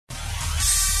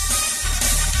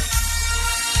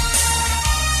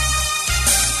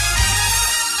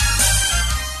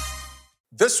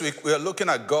This week, we are looking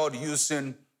at God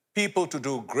using people to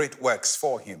do great works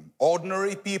for him.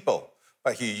 Ordinary people,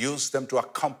 but he used them to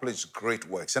accomplish great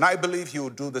works. And I believe he will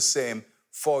do the same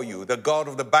for you. The God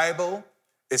of the Bible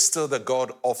is still the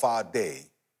God of our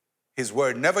day. His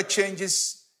word never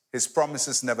changes. His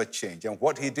promises never change. And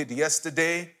what he did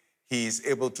yesterday, he is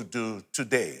able to do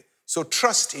today. So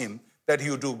trust him that he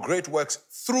will do great works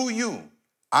through you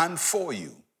and for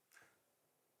you.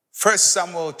 1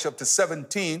 Samuel chapter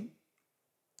 17,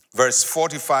 verse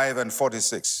 45 and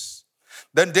 46.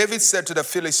 Then David said to the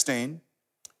Philistine,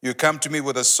 "You come to me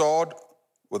with a sword,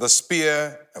 with a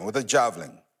spear, and with a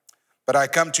javelin. But I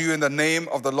come to you in the name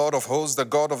of the Lord of hosts, the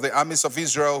God of the armies of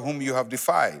Israel, whom you have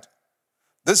defied.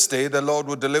 This day the Lord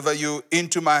will deliver you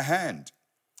into my hand,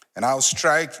 and I'll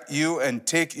strike you and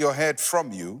take your head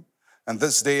from you. And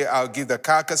this day I'll give the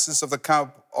carcasses of the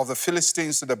camp of the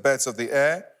Philistines to the birds of the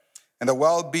air and the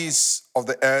wild beasts of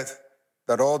the earth,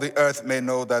 that all the earth may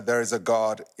know that there is a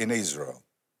God in Israel."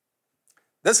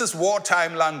 This is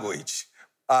wartime language.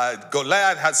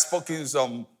 Goliath has spoken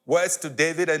some words to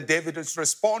David, and David is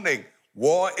responding.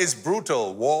 War is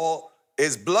brutal. War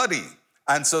is bloody.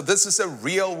 And so this is a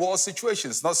real war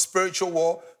situation. It's not spiritual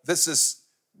war. This is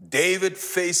David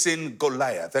facing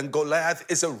Goliath. And Goliath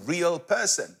is a real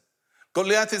person.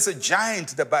 Goliath is a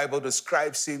giant, the Bible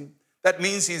describes him. That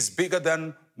means he's bigger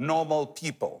than normal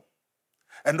people.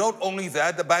 And not only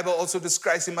that, the Bible also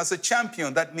describes him as a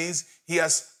champion. That means he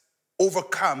has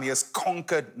overcome, he has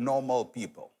conquered normal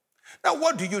people. Now,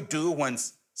 what do you do when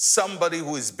somebody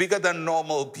who is bigger than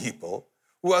normal people,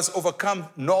 who has overcome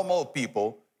normal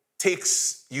people,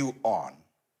 takes you on?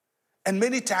 And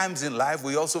many times in life,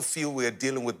 we also feel we are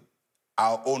dealing with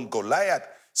our own Goliath,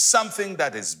 something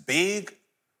that is big,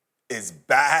 is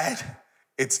bad,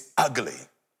 it's ugly,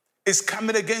 is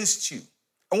coming against you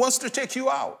and wants to take you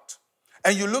out.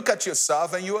 And you look at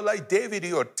yourself and you are like David,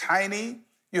 you're tiny,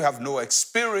 you have no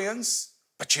experience,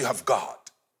 but you have God.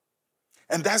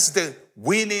 And that's the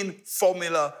winning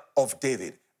formula of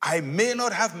David. I may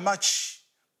not have much,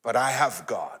 but I have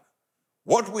God.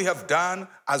 What we have done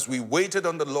as we waited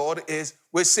on the Lord is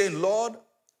we're saying, Lord,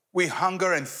 we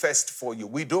hunger and thirst for you.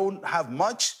 We don't have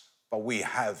much, but we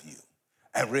have you.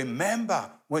 And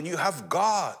remember, when you have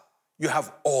God, you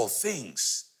have all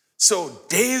things. So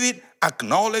David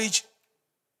acknowledged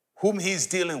whom he's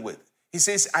dealing with. He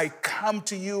says, I come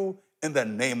to you in the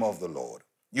name of the Lord.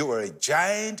 You are a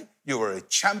giant, you are a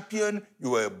champion,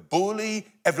 you are a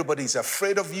bully, everybody's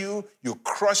afraid of you, you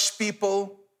crush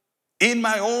people. In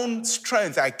my own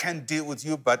strength, I can't deal with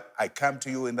you, but I come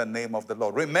to you in the name of the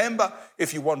Lord. Remember,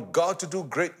 if you want God to do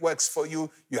great works for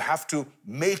you, you have to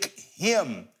make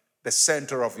him the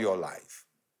center of your life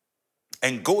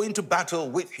and go into battle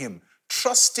with him,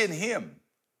 trusting him,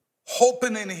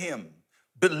 hoping in him,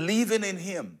 believing in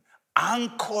him,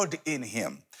 anchored in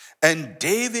him. And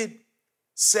David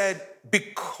said,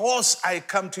 because I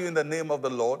come to you in the name of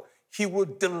the Lord, he will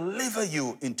deliver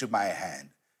you into my hand.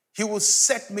 He will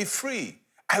set me free.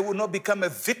 I will not become a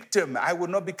victim. I will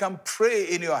not become prey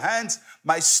in your hands.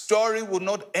 My story will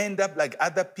not end up like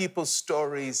other people's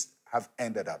stories have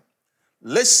ended up.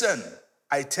 Listen,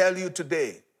 I tell you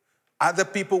today, other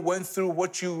people went through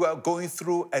what you are going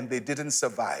through and they didn't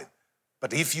survive.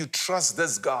 But if you trust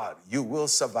this God, you will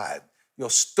survive.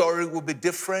 Your story will be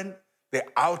different. The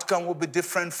outcome will be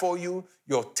different for you.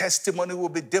 Your testimony will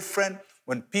be different.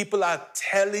 When people are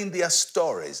telling their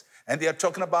stories and they are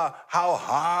talking about how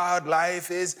hard life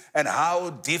is and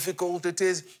how difficult it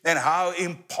is and how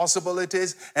impossible it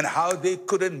is and how they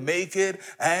couldn't make it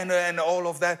and all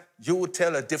of that, you will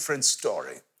tell a different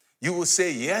story. You will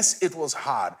say, yes, it was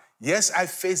hard. Yes, I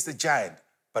faced the giant,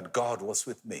 but God was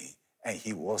with me and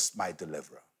he was my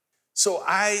deliverer. So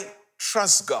I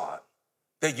trust God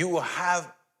that you will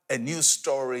have a new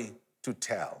story to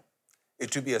tell.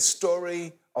 It will be a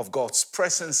story of God's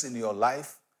presence in your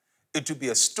life. It will be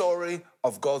a story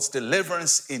of God's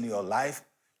deliverance in your life.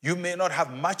 You may not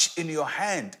have much in your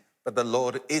hand, but the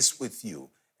Lord is with you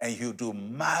and he'll do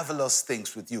marvelous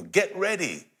things with you. Get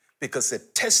ready, because a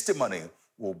testimony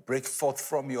will break forth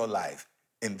from your life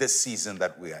in this season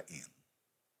that we are in.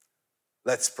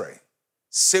 Let's pray.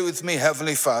 Say with me,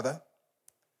 Heavenly Father,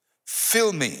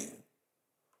 fill me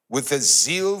with a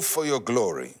zeal for your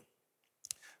glory.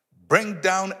 Bring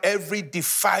down every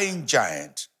defying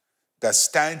giant that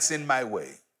stands in my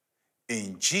way.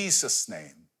 In Jesus'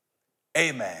 name,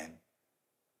 amen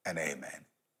and amen.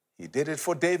 He did it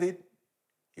for David.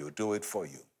 He'll do it for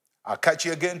you. I'll catch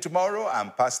you again tomorrow.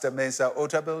 I'm Pastor Mensa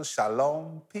Otabil.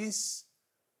 Shalom, peace,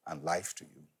 and life to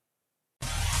you.